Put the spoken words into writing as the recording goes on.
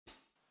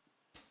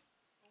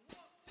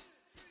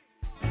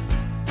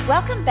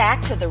Welcome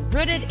back to the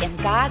Rooted in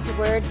God's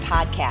Word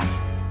podcast.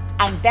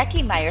 I'm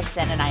Becky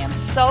Meyerson, and I am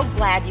so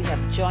glad you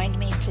have joined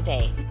me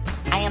today.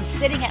 I am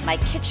sitting at my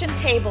kitchen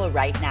table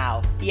right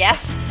now.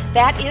 Yes,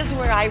 that is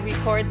where I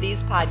record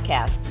these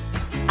podcasts.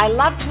 I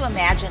love to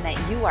imagine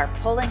that you are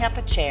pulling up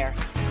a chair,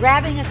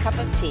 grabbing a cup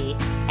of tea,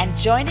 and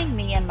joining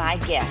me and my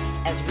guest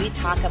as we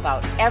talk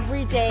about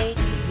everyday,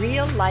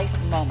 real-life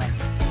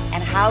moments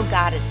and how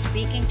God is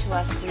speaking to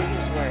us through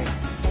His Word.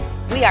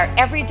 We are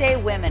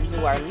everyday women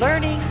who are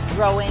learning,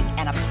 growing,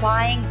 and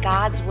applying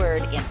God's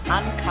Word in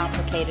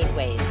uncomplicated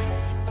ways.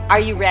 Are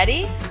you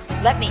ready?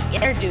 Let me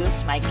introduce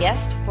my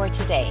guest for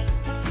today.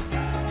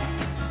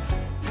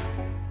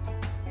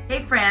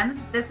 Hey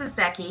friends, this is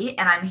Becky,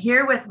 and I'm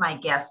here with my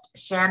guest,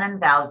 Shannon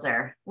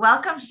Balzer.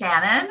 Welcome,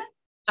 Shannon.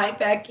 Hi,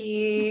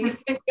 Becky.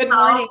 Good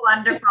morning. So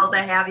wonderful to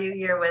have you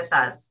here with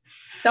us.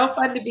 So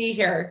fun to be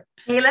here.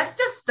 Hey, let's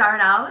just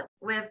start out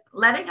with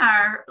letting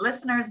our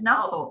listeners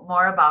know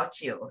more about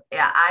you.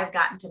 Yeah, I've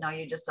gotten to know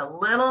you just a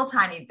little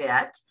tiny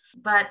bit,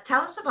 but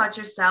tell us about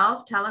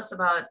yourself. Tell us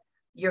about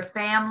your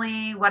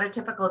family, what a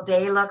typical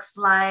day looks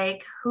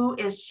like. Who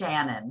is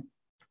Shannon?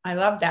 I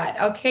love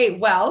that. Okay.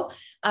 Well,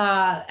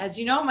 as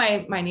you know,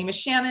 my name is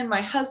Shannon.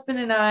 My husband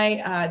and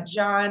I,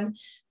 John,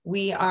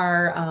 we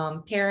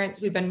are parents.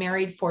 We've been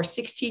married for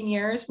 16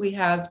 years. We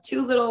have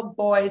two little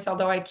boys,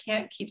 although I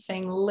can't keep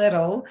saying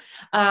little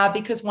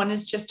because one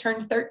has just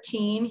turned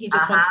 13. He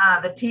just went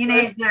to the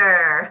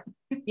teenager.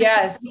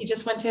 Yes, he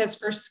just went to his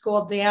first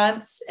school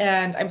dance,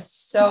 and I'm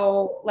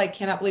so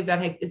cannot believe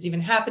that is even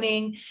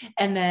happening.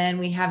 And then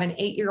we have an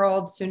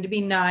 8-year-old, soon to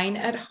be 9,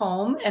 at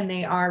home, and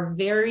they are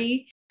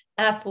very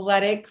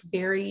athletic,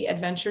 very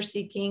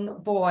adventure-seeking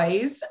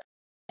boys.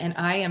 And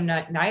I am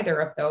neither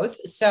of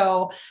those.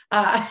 So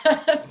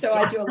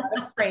I do a lot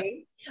of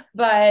praying.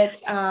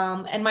 But,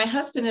 and my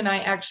husband and I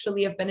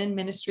actually have been in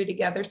ministry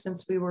together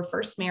since we were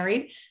first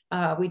married.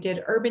 We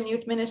did urban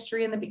youth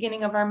ministry in the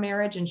beginning of our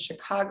marriage in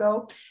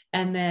Chicago.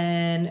 And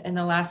then in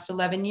the last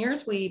 11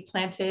 years, we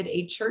planted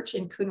a church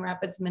in Coon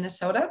Rapids,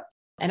 Minnesota.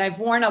 And I've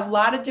worn a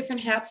lot of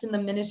different hats in the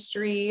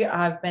ministry.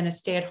 I've been a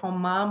stay-at-home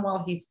mom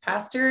while he's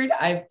pastored.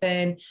 I've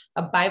been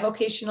a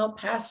bivocational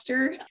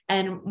pastor.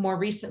 And more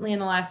recently, in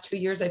the last 2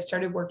 years, I've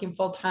started working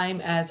full-time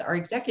as our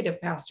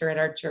executive pastor at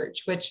our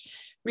church, which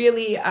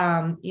really,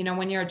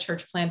 when you're a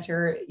church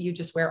planter, you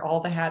just wear all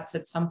the hats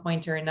at some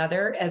point or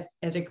another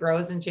as it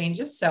grows and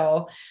changes.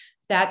 So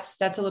that's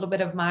a little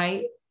bit of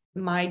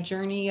my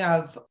journey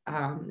of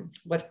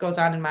what goes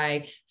on in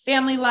my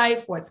family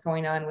life, what's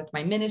going on with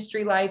my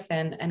ministry life.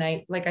 And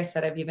I, like I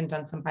said, I've even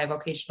done some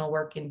bivocational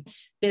work in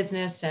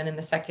business and in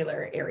the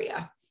secular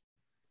area.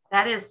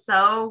 That is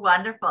so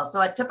wonderful.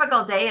 So a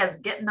typical day is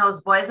getting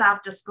those boys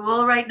off to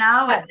school right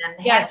now and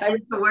then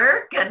heading to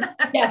work.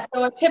 Yes.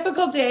 So a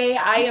typical day,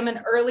 I am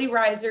an early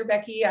riser,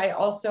 Becky. I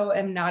also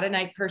am not a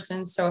night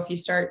person. So if you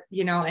start,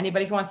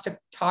 anybody who wants to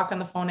talk on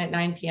the phone at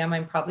 9 p.m.,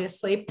 I'm probably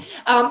asleep.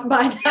 So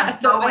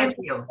with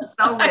you.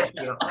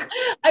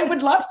 I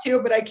would love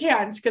to, but I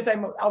can't because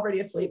I'm already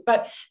asleep.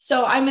 But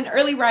so I'm an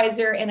early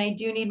riser, and I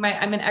do need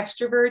I'm an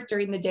extrovert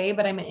during the day,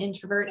 but I'm an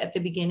introvert at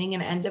the beginning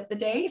and end of the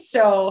day.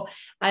 So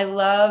I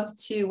love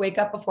to wake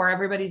up before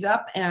everybody's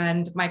up,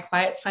 and my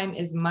quiet time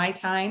is my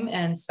time.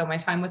 And so my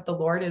time with the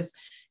Lord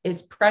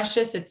is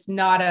precious. It's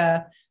not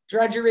a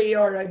drudgery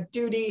or a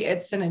duty.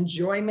 It's an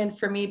enjoyment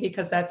for me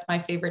because that's my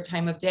favorite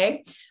time of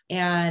day.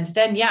 And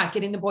then,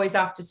 getting the boys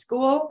off to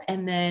school.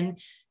 And then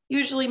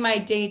usually my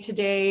day to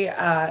day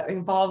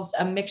involves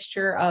a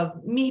mixture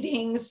of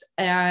meetings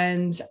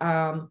and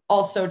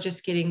also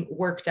just getting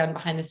work done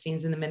behind the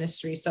scenes in the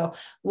ministry. So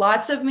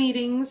lots of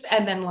meetings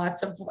and then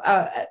lots of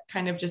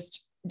kind of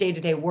just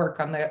day-to-day work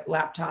on the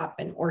laptop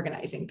and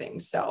organizing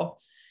things. So,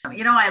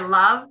 I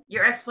love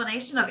your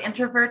explanation of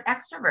introvert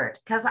extrovert,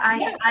 because I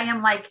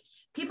am like,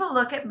 people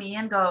look at me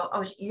and go,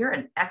 oh, you're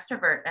an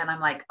extrovert. And I'm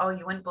like, oh,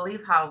 you wouldn't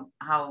believe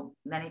how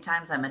many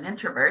times I'm an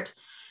introvert.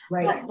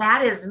 Right. But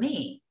that is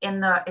me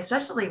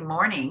especially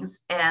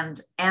mornings.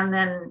 And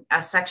then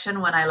a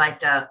section when I like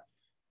to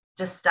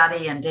just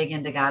study and dig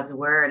into God's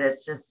word.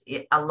 It's just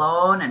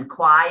alone and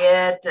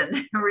quiet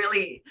and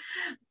really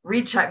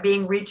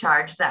being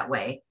recharged that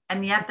way.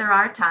 And yet there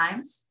are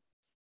times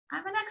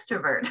I'm an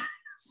extrovert.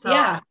 So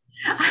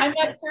I'm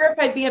not sure if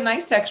I'd be a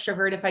nice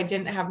extrovert if I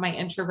didn't have my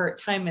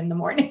introvert time in the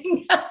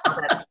morning.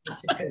 That's such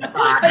a good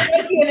thought.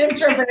 I'd be an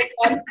introvert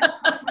then.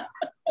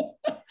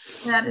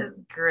 That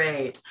is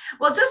great.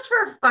 Well, just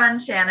for fun,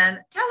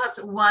 Shannon, tell us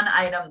one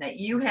item that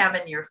you have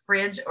in your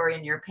fridge or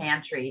in your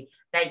pantry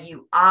that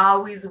you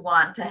always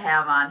want to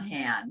have on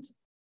hand.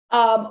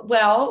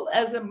 Well,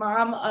 as a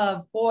mom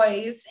of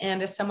boys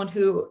and as someone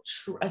who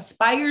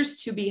aspires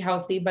to be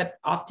healthy, but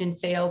often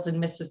fails and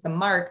misses the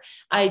mark,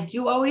 I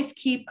do always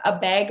keep a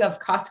bag of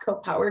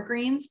Costco Power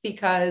Greens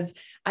because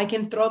I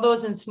can throw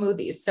those in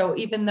smoothies. So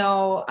even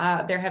though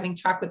they're having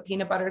chocolate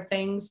peanut butter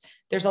things,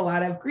 there's a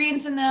lot of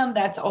greens in them.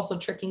 That's also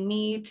tricking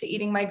me to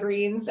eating my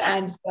greens.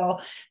 And so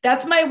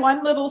that's my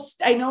one little,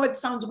 I know it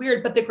sounds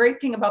weird, but the great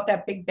thing about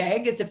that big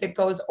bag is if it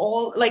goes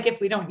all, like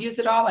if we don't use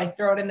it all, I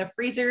throw it in the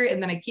freezer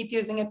and then I keep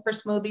using it craving for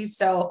smoothies.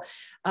 So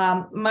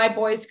my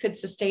boys could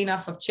sustain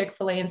off of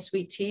Chick-fil-A and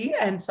sweet tea.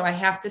 And so I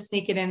have to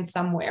sneak it in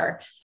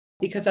somewhere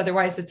because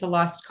otherwise it's a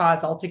lost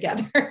cause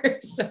altogether.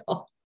 So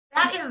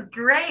that is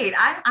great.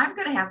 I'm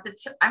going to have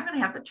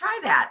to try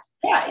that.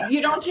 yeah,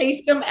 you don't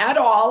taste them at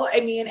all. I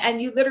mean,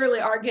 and you literally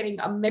are getting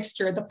a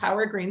mixture of the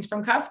power greens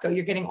from Costco.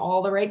 You're getting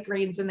all the right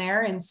greens in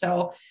there. And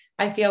so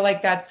I feel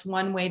like that's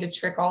one way to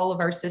trick all of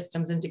our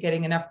systems into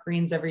getting enough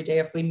greens every day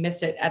if we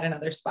miss it at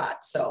another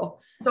spot. So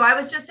I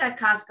was just at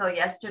Costco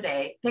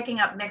yesterday picking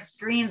up mixed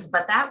greens,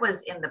 but that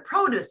was in the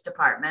produce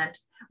department.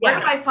 Where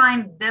do I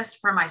find this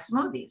for my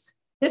smoothies?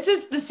 this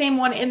is the same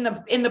one in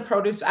the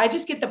produce. I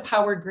just get the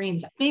power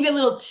greens, maybe a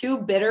little too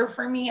bitter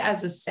for me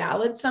as a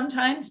salad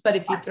sometimes, but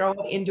if you throw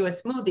it into a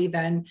smoothie,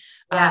 then,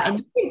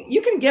 and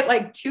you can get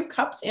like 2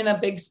 cups in a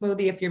big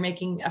smoothie if you're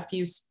making a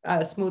few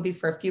smoothie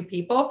for a few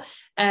people.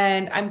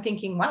 And I'm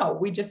thinking, wow,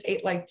 we just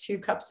ate like 2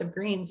 cups of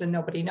greens and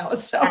nobody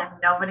knows. So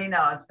nobody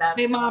knows. That's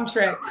my mom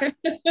trick.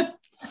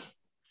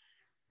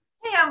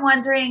 Hey, I'm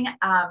wondering,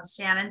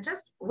 Shannon,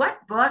 just what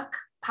book,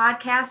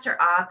 podcast,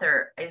 or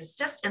author is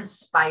just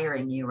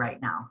inspiring you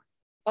right now?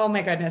 Oh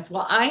my goodness.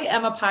 Well, I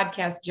am a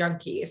podcast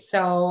junkie.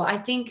 So I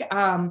think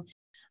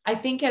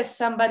as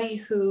somebody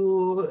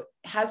who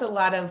has a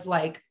lot of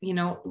a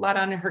lot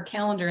on her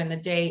calendar in the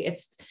day,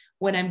 it's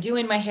when I'm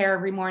doing my hair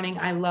every morning,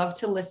 I love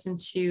to listen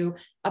to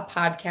a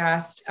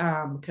podcast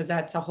because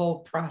that's a whole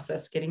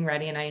process getting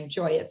ready and I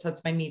enjoy it. So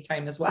it's my me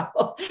time as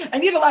well. I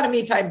need a lot of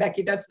me time,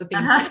 Becky. That's the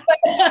thing.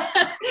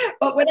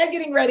 But when I'm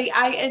getting ready,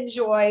 I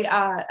enjoy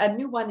a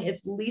new one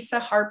is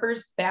Lisa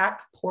Harper's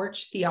Back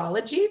Porch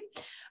Theology.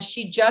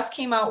 She just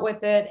came out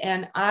with it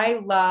and I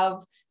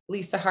love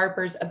Lisa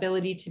Harper's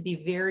ability to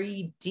be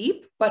very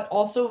deep, but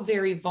also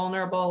very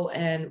vulnerable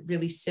and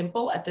really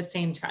simple at the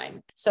same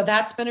time. So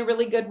that's been a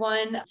really good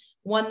one.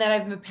 One that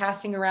I've been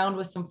passing around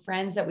with some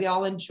friends that we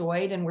all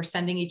enjoyed and we're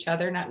sending each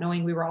other, not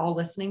knowing we were all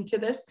listening to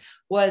this,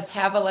 was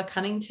Havilah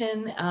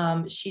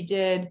Cunnington. She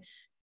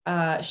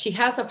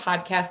has a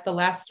podcast. The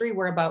last 3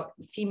 were about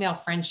female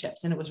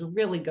friendships and it was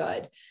really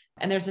good.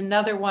 And there's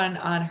another one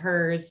on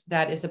hers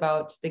that is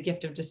about the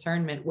gift of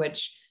discernment,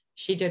 which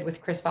she did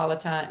with Chris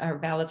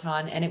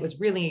Valaton, and it was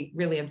really,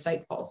 really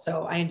insightful.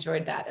 So I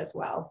enjoyed that as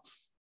well.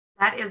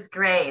 That is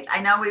great.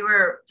 I know we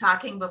were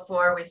talking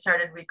before we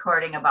started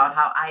recording about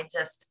how I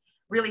just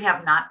really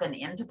have not been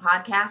into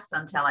podcasts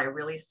until I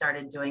really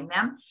started doing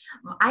them.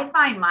 I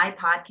find my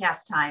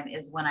podcast time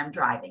is when I'm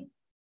driving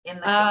in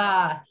the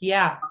car.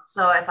 Yeah.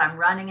 So if I'm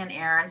running an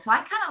errand, so I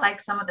kind of like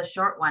some of the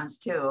short ones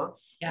too,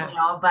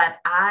 but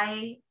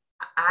I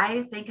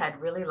think I'd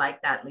really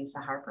like that Lisa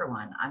Harper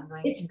one.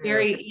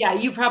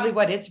 You probably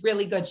would. It's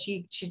really good.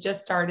 She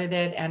just started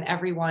it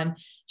and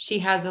she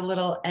has a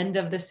little end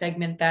of the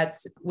segment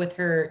that's with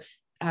her.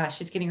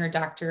 She's getting her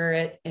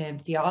doctorate in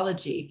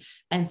theology.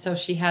 And so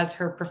she has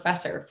her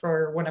professor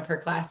for one of her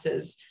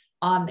classes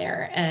on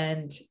there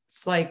and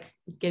it's like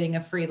getting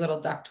a free little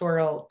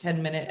doctoral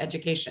 10-minute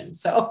education.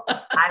 So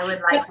I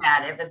would like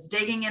that. If it's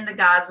digging into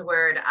God's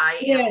word,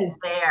 I am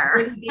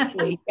there.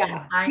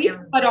 Yeah.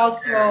 But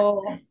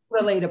also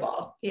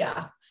relatable.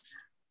 Yeah.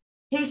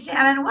 Hey,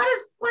 Shannon, what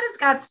is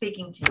God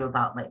speaking to you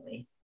about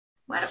lately?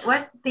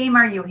 What theme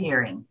are you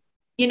hearing?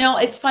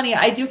 It's funny.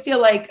 I do feel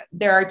like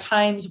there are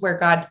times where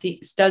God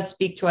does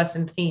speak to us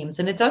in themes,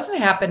 and it doesn't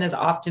happen as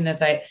often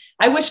as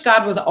I wish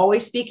God was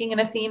always speaking in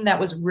a theme that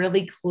was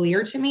really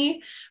clear to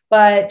me.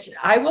 But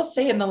I will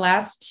say in the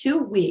last 2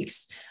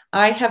 weeks,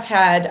 I have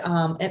had,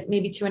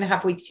 maybe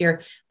 2.5 weeks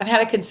here, I've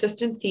had a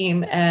consistent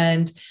theme,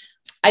 and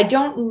I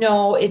don't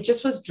know, it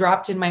just was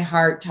dropped in my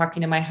heart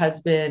talking to my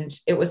husband.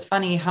 It was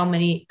funny how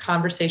many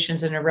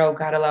conversations in a row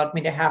God allowed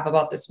me to have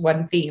about this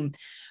one theme.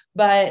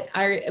 But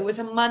it was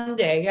a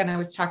Monday and I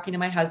was talking to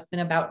my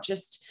husband about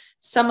just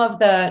some of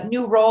the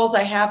new roles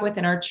I have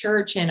within our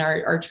church, and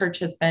our church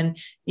has been,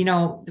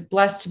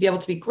 blessed to be able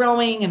to be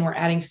growing, and we're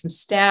adding some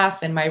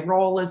staff and my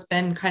role has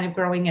been kind of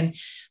growing. And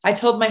I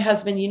told my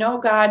husband,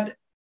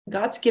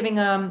 God's giving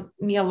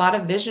me a lot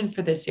of vision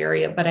for this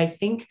area. But I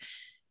think,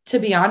 to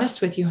be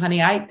honest with you,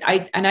 honey,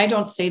 I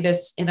don't say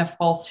this in a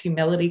false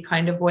humility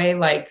kind of way.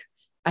 Like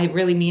I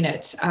really mean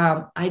it.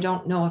 I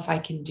don't know if I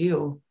can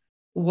do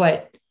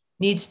what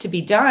needs to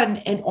be done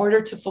in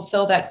order to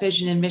fulfill that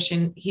vision and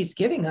mission he's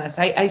giving us.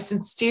 I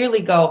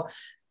sincerely go,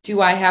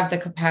 do I have the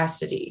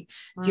capacity?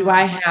 Do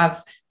I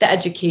have the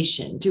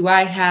education? Do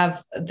I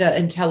have the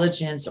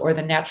intelligence or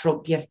the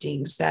natural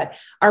giftings that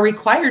are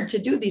required to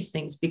do these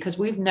things? Because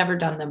we've never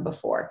done them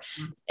before.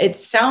 It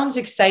sounds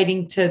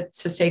exciting to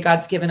say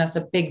God's given us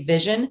a big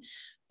vision,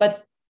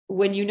 but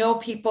when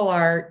people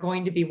are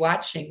going to be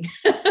watching,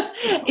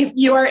 if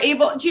you are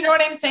able, do you know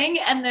what I'm saying?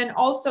 And then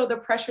also the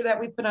pressure that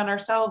we put on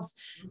ourselves.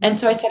 And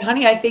so I said,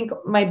 honey, I think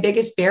my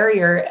biggest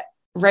barrier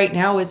right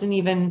now isn't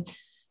even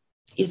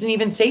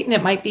Satan.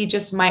 It might be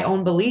just my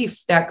own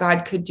belief that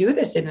God could do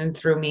this in and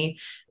through me.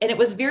 And it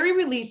was very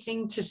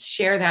releasing to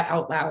share that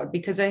out loud,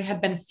 because I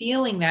had been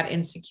feeling that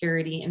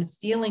insecurity and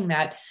feeling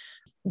that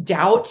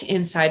doubt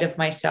inside of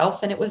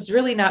myself. And it was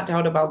really not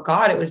doubt about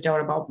God. It was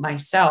doubt about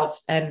myself.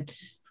 And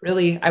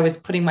really, I was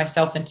putting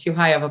myself in too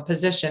high of a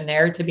position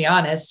there, to be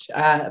honest,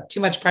 too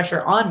much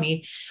pressure on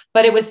me.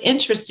 But it was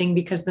interesting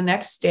because the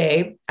next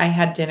day I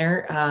had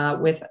dinner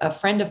with a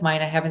friend of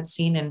mine I haven't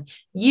seen in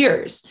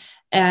years.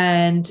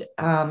 And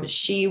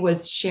she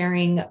was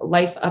sharing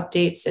life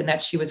updates and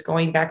that she was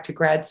going back to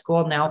grad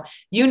school. Now,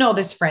 you know,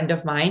 this friend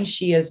of mine,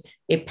 she is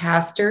a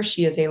pastor.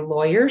 She is a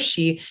lawyer.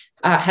 She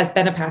has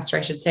been a pastor,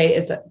 I should say,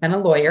 has been a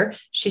lawyer.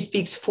 She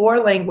speaks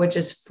 4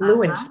 languages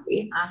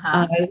fluently.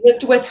 I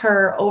lived with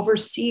her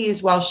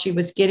overseas while she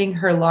was getting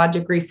her law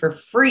degree for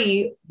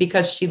free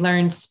because she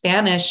learned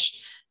Spanish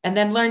and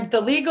then learned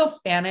the legal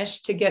Spanish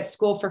to get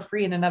school for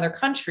free in another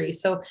country.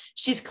 So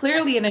she's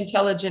clearly an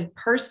intelligent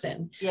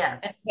person.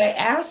 Yes. And I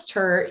asked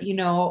her, you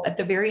know, at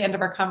the very end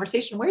of our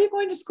conversation, where are you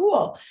going to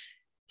school?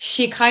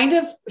 She kind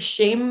of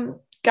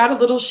got a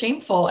little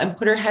shameful and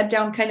put her head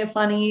down kind of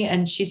funny.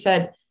 And she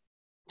said,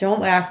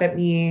 don't laugh at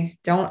me.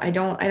 I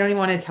don't even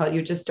want to tell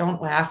you, just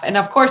don't laugh. And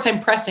of course I'm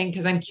pressing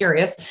because I'm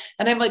curious.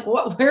 And I'm like,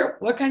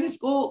 what kind of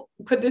school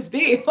could this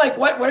be? Like,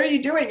 what are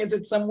you doing? Is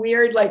it some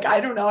weird, like,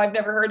 I don't know. I've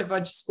never heard of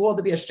a school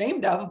to be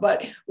ashamed of,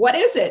 but what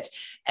is it?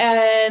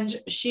 And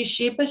she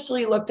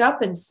sheepishly looked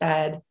up and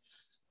said,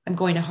 I'm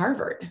going to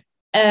Harvard.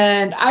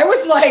 And I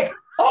was like,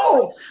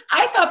 oh,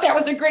 I thought that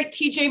was a great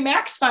TJ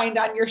Maxx find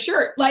on your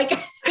shirt. Like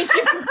she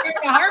was wearing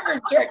a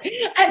Harvard shirt.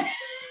 And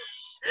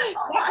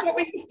that's what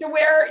we used to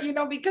wear, you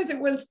know, because it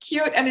was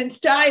cute and in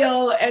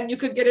style and you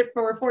could get it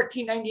for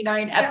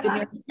 $14.99 at the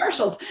nearest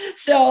Marshalls.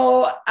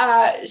 So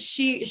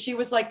she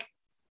was like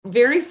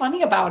very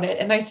funny about it.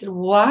 And I said,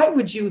 why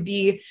would you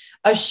be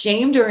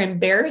ashamed or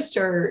embarrassed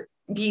or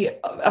be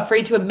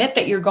afraid to admit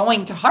that you're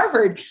going to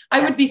Harvard?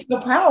 I would be so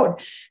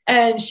proud.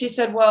 And she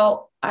said,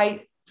 well,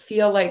 I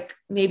feel like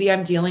maybe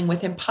I'm dealing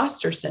with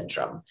imposter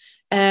syndrome.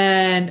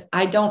 And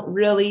I don't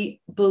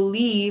really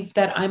believe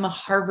that I'm a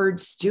Harvard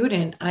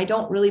student. I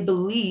don't really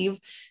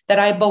believe that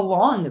I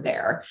belong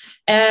there.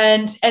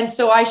 And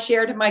so I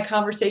shared my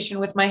conversation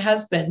with my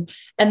husband.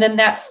 And then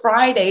that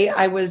Friday,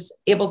 I was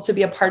able to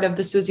be a part of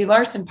the Susie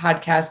Larson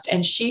podcast.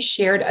 And she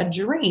shared a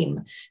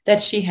dream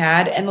that she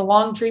had. And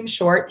long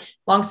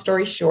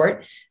story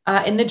short,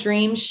 in the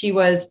dream, she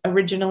was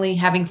originally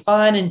having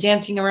fun and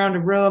dancing around a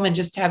room and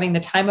just having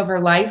the time of her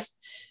life.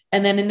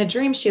 And then in the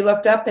dream, she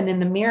looked up and in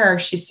the mirror,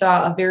 she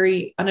saw a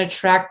very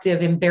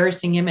unattractive,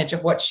 embarrassing image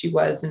of what she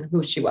was and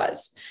who she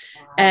was.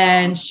 Wow.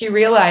 And she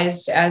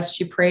realized as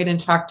she prayed and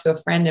talked to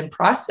a friend and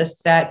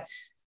processed that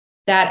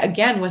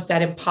again was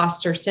that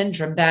imposter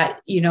syndrome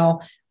that, you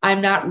know,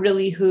 I'm not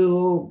really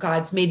who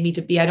God's made me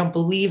to be. I don't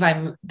believe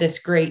I'm this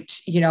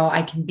great, you know,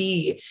 I can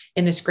be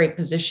in this great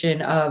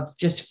position of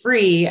just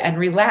free and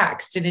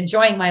relaxed and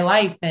enjoying my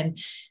life. And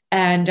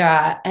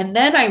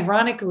then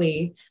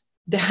ironically,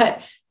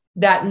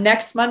 that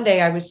next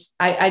Monday,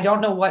 I don't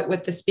know what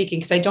with the speaking,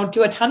 because I don't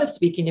do a ton of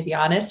speaking, to be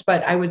honest,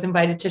 but I was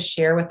invited to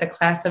share with the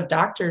class of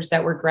doctors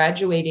that were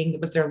graduating.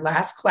 It was their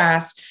last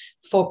class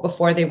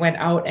before they went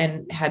out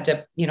and had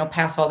to, you know,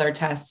 pass all their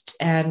tests.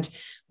 And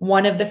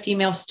one of the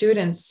female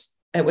students,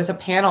 it was a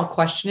panel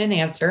question and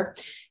answer.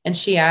 And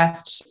she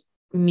asked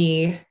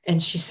me,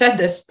 and she said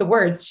the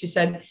words, she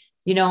said,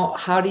 you know,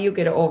 how do you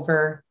get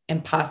over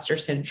imposter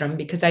syndrome?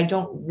 Because I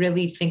don't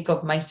really think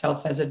of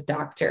myself as a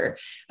doctor.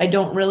 I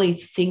don't really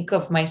think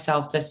of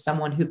myself as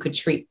someone who could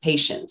treat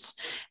patients.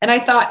 And I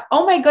thought,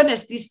 oh my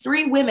goodness, these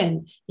 3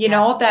 women, you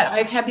know, that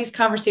I've had these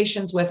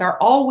conversations with are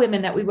all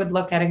women that we would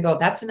look at and go,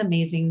 that's an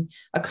amazing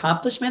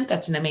accomplishment.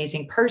 That's an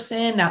amazing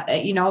person.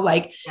 You know,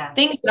 like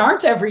things that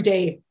aren't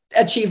everyday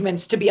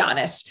achievements, to be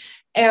honest.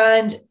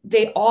 And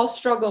they all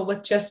struggle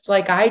with, just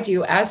like I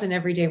do as an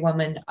everyday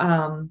woman,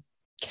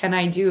 can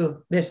I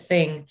do this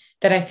thing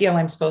that I feel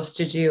I'm supposed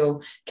to do?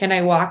 Can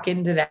I walk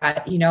into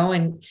that, you know,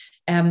 and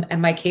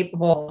am I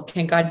capable?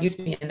 Can God use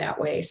me in that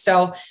way?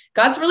 So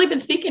God's really been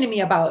speaking to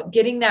me about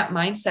getting that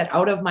mindset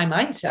out of my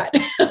mindset.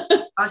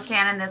 Oh,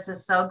 Shannon, this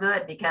is so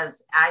good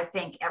because I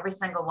think every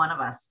single one of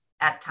us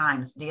at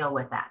times deal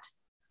with that.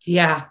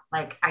 Yeah.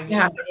 Like, are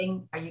you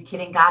kidding? Are you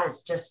kidding? God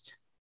is just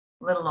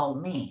little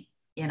old me.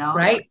 You know,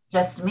 right? It's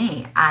just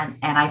me. And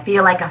I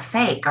feel like a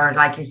fake, or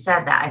like you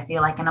said, that I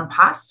feel like an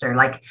imposter.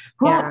 Like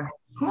who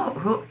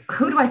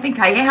do I think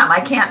I am?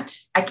 I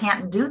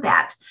can't do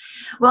that.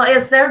 Well,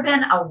 has there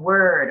been a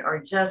word,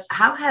 or just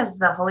how has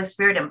the Holy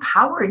Spirit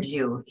empowered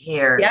you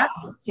here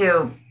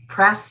to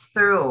press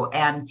through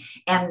and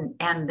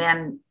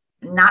then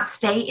not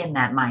stay in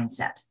that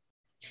mindset?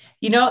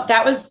 You know,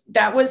 that was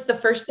the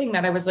first thing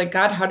that I was like,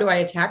 God, how do I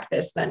attack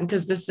this then?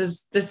 Because this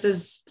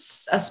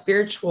is a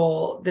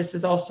spiritual, this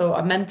is also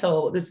a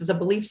mental, this is a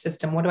belief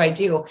system. What do I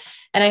do?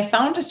 And I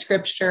found a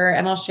scripture,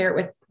 and I'll share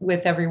it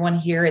with everyone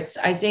here. It's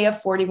Isaiah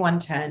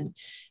 41:10.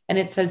 And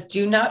it says,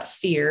 do not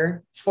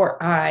fear,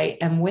 for I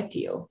am with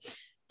you.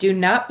 Do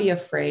not be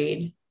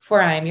afraid, for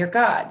I am your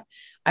God.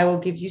 I will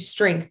give you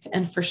strength,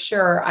 and for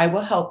sure I will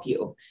help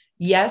you.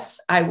 Yes,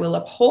 I will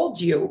uphold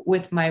you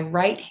with my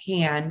right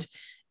hand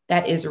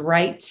that is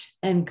right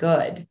and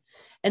good.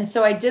 And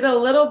so I did a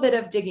little bit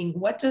of digging.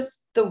 What does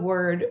the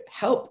word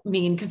help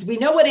mean? Because we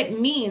know what it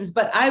means,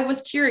 but I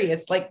was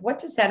curious, like, what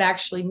does that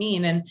actually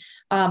mean? And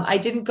I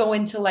didn't go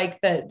into like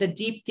the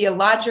deep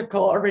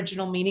theological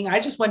original meaning. I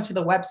just went to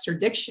the Webster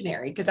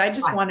dictionary because I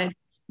just wanted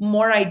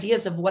more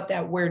ideas of what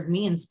that word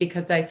means,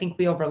 because I think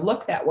we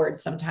overlook that word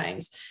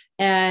sometimes.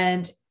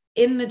 And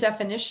in the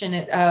definition,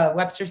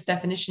 Webster's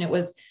definition, it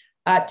was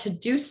to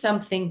do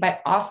something by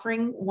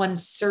offering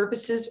one's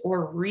services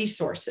or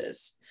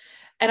resources.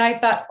 And I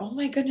thought, oh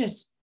my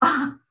goodness,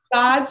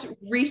 God's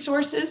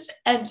resources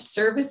and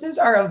services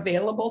are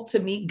available to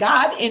me.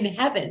 God in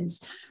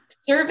heaven's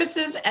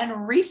services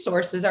and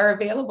resources are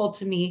available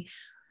to me.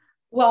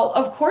 Well,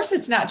 of course,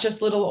 it's not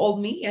just little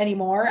old me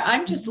anymore.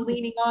 I'm just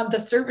leaning on the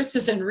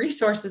services and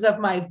resources of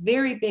my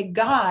very big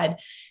God.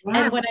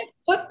 Yeah. And when I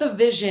put the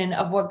vision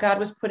of what God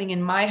was putting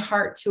in my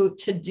heart to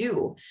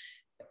do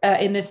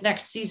in this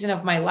next season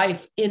of my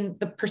life, in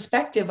the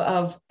perspective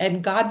of,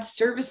 and God's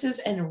services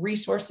and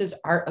resources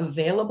are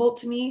available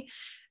to me.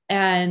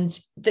 And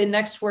the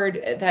next word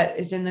that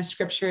is in the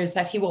scripture is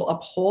that he will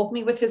uphold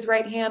me with his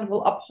right hand.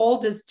 Will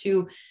uphold is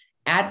to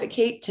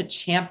advocate, to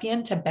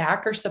champion, to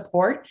back or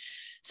support.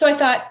 So I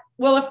thought,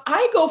 well, if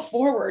I go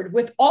forward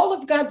with all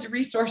of God's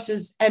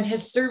resources and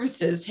his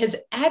services, his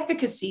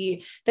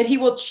advocacy, that he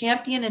will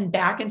champion and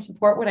back and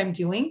support what I'm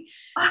doing,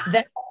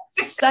 that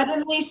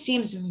suddenly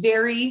seems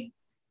very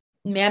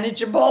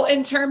manageable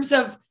in terms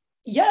of,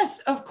 yes,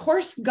 of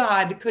course,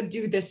 God could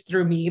do this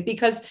through me,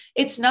 because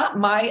it's not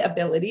my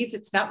abilities.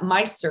 It's not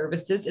my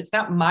services. It's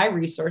not my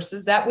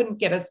resources. That wouldn't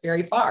get us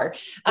very far.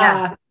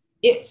 Yeah.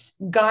 It's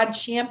God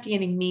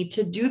championing me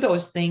to do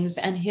those things,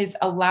 and his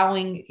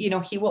allowing,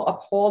 he will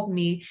uphold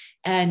me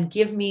and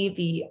give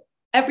me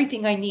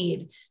everything I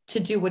need to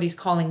do what he's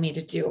calling me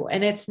to do.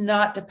 And it's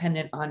not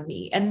dependent on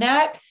me. And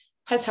that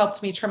has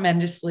helped me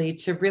tremendously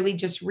to really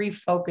just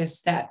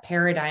refocus that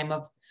paradigm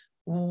of,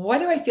 what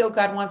do I feel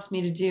God wants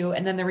me to do?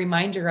 And then the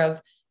reminder of,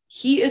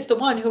 he is the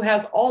one who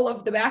has all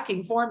of the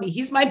backing for me.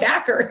 He's my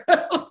backer.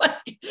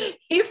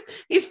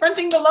 He's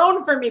fronting the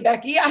loan for me,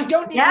 Becky. I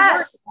don't need to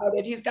worry about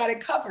it. He's got it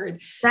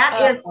covered.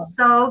 That is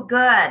so good.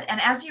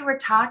 And as you were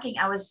talking,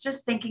 I was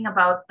just thinking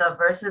about the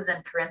verses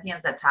in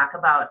Corinthians that talk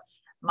about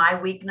my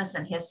weakness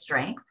and his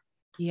strength.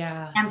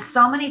 Yeah. And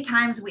so many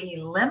times we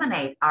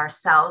eliminate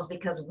ourselves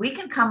because we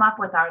can come up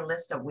with our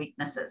list of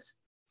weaknesses.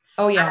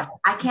 Oh, yeah.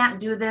 I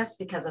can't do this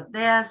because of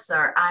this,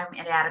 or I'm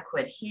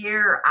inadequate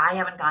here, or I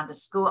haven't gone to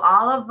school.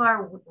 All of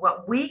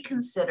what we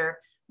consider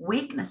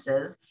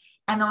weaknesses.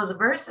 And those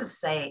verses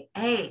say,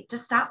 hey,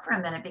 just stop for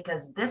a minute,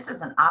 because this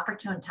is an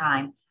opportune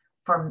time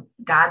for,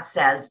 God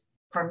says,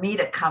 for me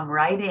to come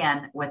right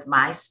in with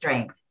my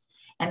strength.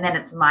 And then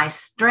it's my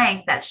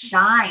strength that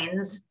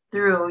shines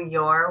through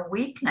your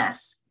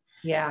weakness.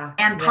 Yeah.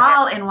 And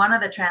Paul, in one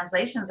of the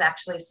translations,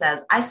 actually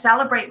says, I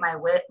celebrate my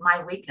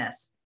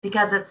weakness,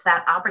 because it's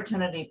that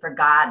opportunity for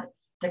God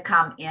to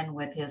come in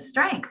with his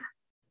strength.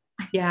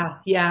 Yeah.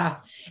 Yeah.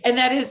 And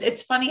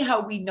it's funny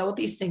how we know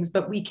these things,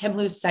 but we can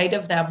lose sight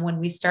of them when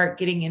we start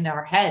getting in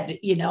our head,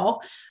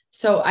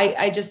 So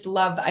I just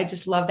love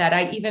that.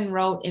 I even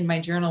wrote in my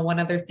journal, one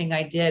other thing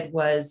I did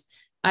was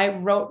I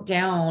wrote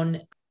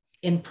down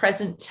in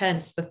present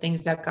tense the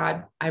things that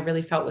God, I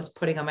really felt was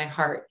putting on my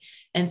heart.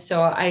 And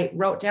so I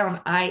wrote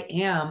down, I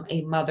am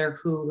a mother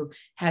who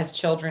has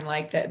children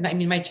like that. I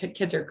mean, my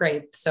kids are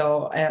great.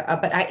 So,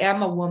 but I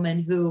am a woman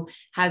who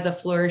has a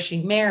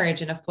flourishing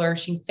marriage and a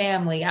flourishing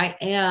family. I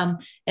am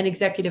an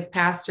executive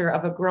pastor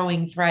of a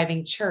growing,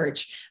 thriving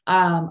church.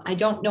 I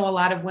don't know a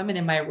lot of women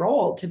in my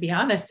role, to be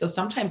honest. So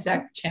sometimes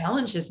that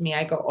challenges me.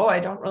 I go, I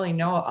don't really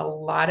know a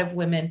lot of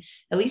women,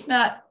 at least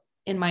not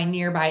in my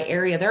nearby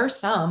area. There are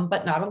some,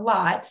 but not a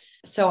lot.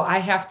 So I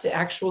have to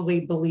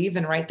actually believe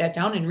and write that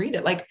down and read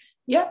it. Like,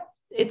 yep,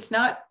 it's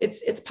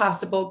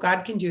possible.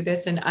 God can do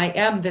this. And I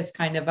am this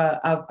kind of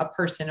a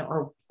person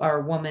or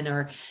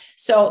woman,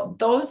 so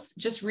those,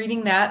 just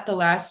reading that the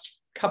last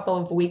couple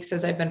of weeks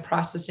as I've been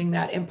processing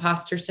that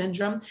imposter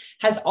syndrome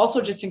has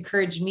also just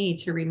encouraged me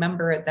to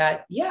remember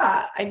that,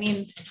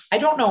 I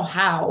don't know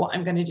how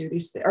I'm going to do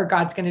these, or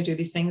God's going to do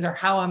these things, or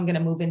how I'm going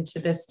to move into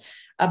this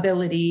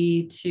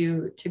ability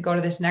to go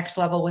to this next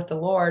level with the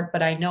Lord,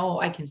 but I know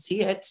I can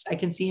see it. I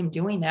can see him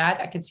doing that.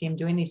 I can see him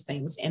doing these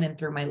things in and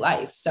through my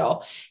life.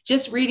 So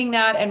just reading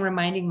that and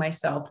reminding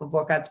myself of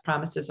what God's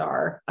promises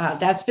are,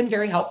 that's been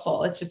very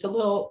helpful. It's just a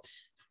little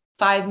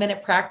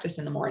 5-minute practice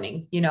in the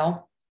morning,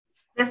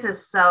 This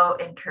is so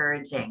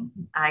encouraging.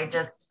 I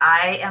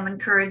am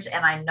encouraged,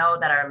 and I know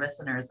that our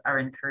listeners are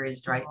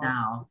encouraged right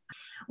now.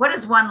 What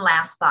is one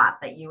last thought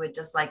that you would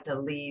just like to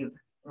leave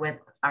with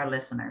our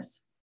listeners?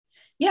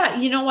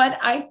 Yeah. You know what?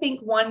 I think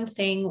one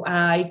thing,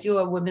 I do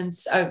a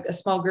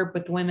small group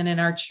with women in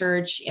our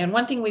church. And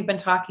one thing we've been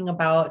talking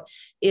about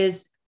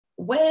is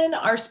when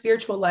our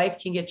spiritual life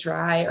can get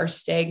dry or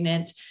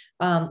stagnant,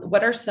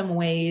 what are some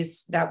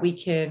ways that we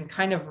can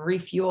kind of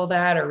refuel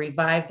that or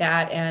revive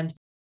that? And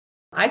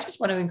I just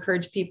want to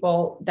encourage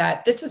people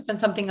that this has been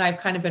something I've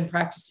kind of been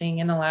practicing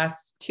in the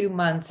last 2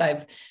 months.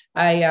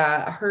 I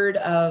heard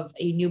of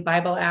a new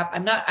Bible app.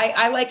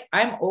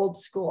 I'm old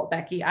school,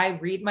 Becky. I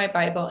read my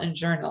Bible and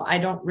journal. I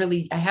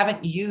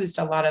haven't used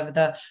a lot of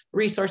the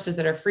resources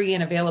that are free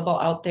and available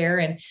out there.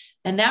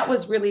 And that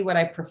was really what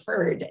I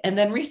preferred. And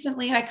then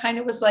recently I kind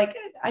of was like,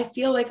 I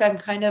feel like I'm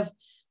kind of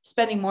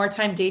spending more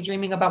time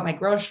daydreaming about my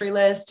grocery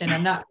list, and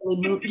I'm not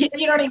really moving.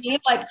 You know what I mean?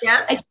 Like,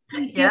 yes.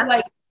 I feel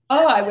like,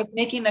 oh, I was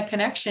making the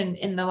connection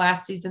in the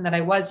last season that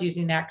I was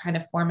using that kind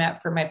of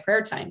format for my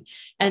prayer time.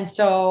 And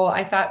so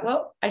I thought,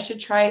 well, I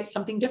should try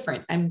something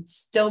different. I'm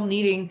still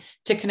needing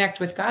to connect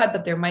with God,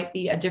 but there might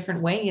be a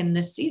different way in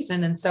this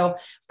season. And so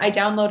I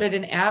downloaded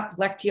an app,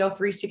 Lectio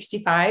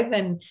 365,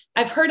 and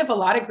I've heard of a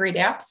lot of great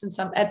apps,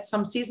 and at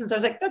some seasons I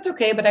was like, that's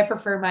okay, but I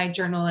prefer my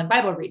journal and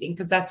Bible reading,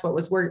 because that's what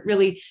was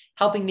really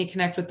helping me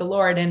connect with the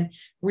Lord. And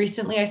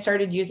recently I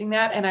started using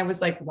that, and I was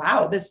like,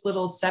 wow, this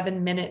little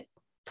 7-minute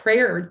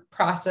prayer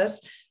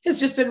process has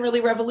just been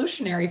really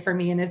revolutionary for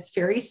me. And it's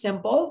very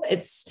simple.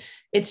 It's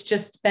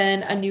just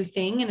been a new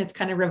thing, and it's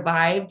kind of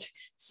revived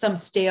some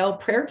stale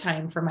prayer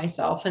time for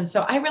myself. And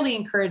so I really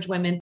encourage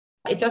women.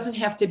 It doesn't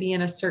have to be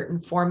in a certain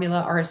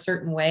formula or a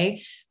certain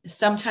way.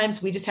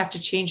 Sometimes we just have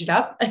to change it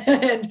up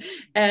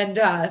and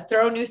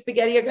throw new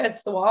spaghetti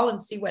against the wall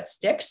and see what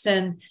sticks.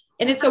 And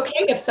it's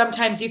okay if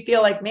sometimes you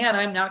feel like, man,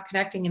 I'm not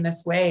connecting in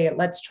this way.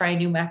 Let's try a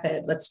new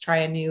method. Let's try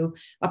a new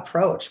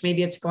approach.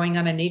 Maybe it's going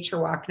on a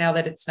nature walk now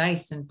that it's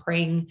nice, and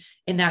praying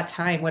in that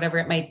time, whatever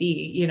it might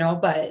be,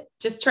 but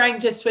just trying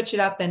to switch it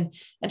up and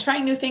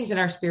trying new things in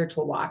our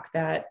spiritual walk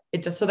so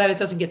that it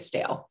doesn't get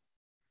stale.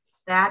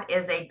 That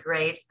is a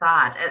great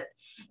thought.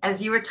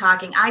 As you were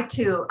talking, I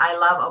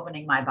love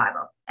opening my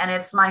Bible, and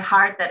it's my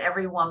heart that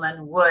every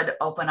woman would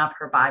open up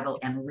her Bible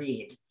and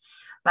read.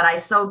 But I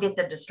so get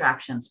the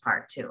distractions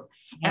part too.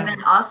 Yeah. And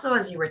then also,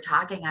 as you were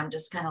talking, I'm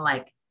just kind of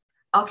like,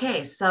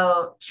 okay,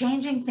 so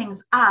changing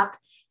things up,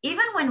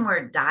 even when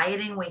we're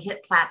dieting, we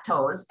hit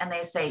plateaus, and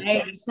they say,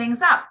 change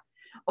things up.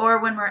 Or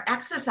when we're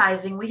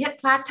exercising, we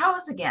hit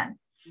plateaus again.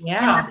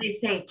 Yeah. And they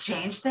say,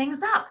 change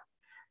things up.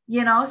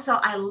 So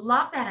I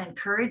love that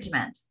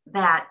encouragement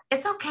that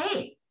it's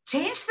okay,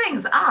 change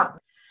things up.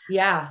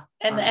 Yeah.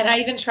 And I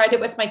even tried it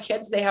with my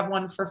kids. They have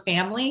one for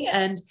family,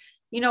 and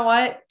you know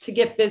what, to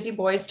get busy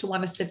boys to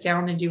want to sit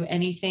down and do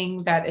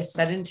anything that is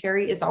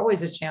sedentary is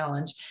always a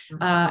challenge,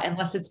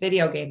 unless it's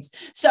video games.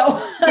 So,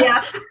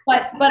 yes.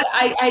 but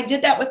I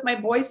did that with my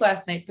boys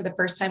last night for the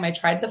first time. I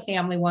tried the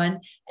family one,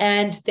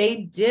 and they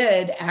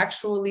did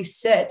actually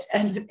sit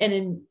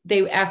and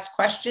they asked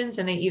questions,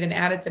 and they even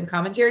added some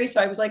commentary. So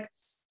I was like,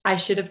 I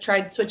should have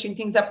tried switching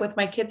things up with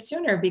my kids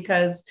sooner,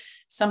 because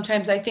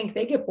sometimes I think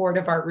they get bored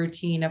of our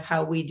routine of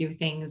how we do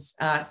things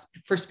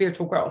for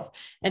spiritual growth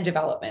and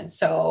development.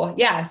 So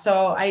yeah,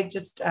 so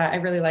I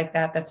really like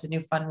that. That's a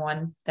new fun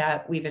one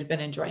that we've been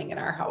enjoying in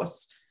our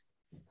house.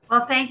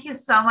 Well, thank you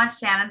so much,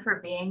 Shannon,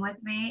 for being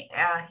with me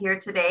here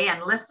today.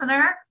 And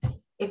listener,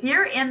 if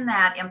you're in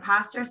that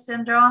imposter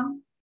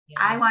syndrome,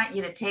 I want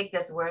you to take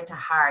this word to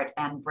heart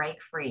and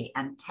break free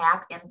and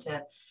tap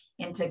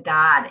into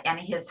God and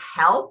his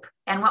help.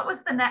 And what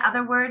was the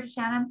other word,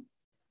 Shannon?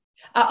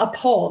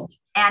 Uphold.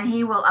 And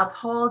he will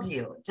uphold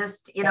you.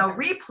 Just,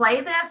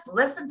 replay this,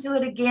 listen to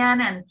it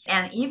again.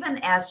 And even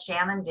as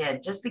Shannon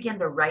did, just begin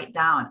to write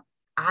down,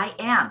 I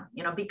am,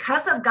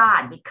 because of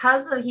God,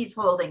 because of he's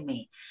holding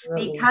me,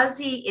 because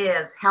he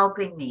is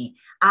helping me.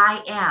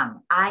 I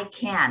am, I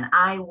can,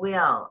 I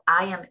will,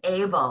 I am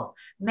able.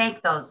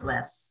 Make those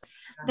lists.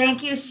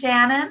 Thank you,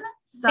 Shannon.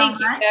 Thank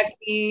you,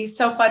 Becky.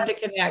 So fun to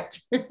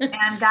connect.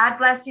 And God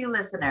bless you,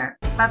 listener.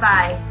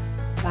 Bye-bye.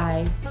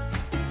 Bye.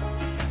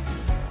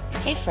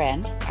 Hey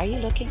friend, are you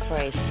looking for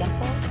a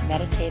simple,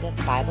 meditative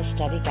Bible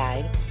study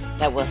guide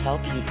that will help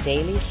you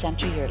daily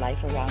center your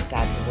life around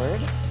God's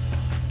Word?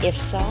 If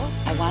so,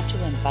 I want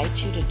to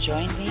invite you to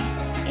join me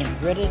in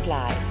Rooted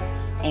Live,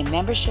 a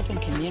membership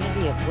and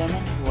community of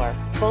women who are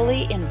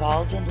fully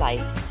involved in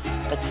life,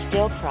 but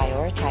still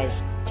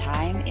prioritize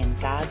time in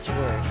God's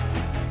Word.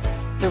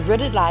 The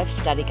Rooted Live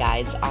study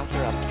guides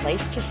offer a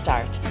place to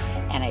start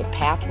and a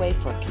pathway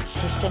for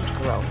consistent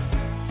growth.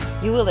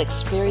 You will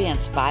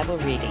experience Bible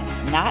reading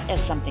not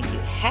as something you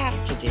have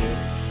to do,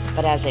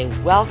 but as a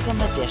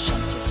welcome addition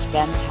to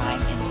spend time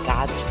in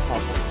God's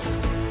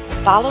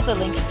presence. Follow the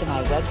links to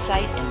my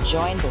website and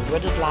join the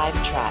Rooted Live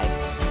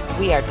tribe.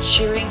 We are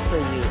cheering for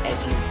you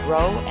as you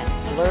grow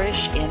and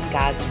flourish in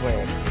God's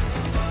Word.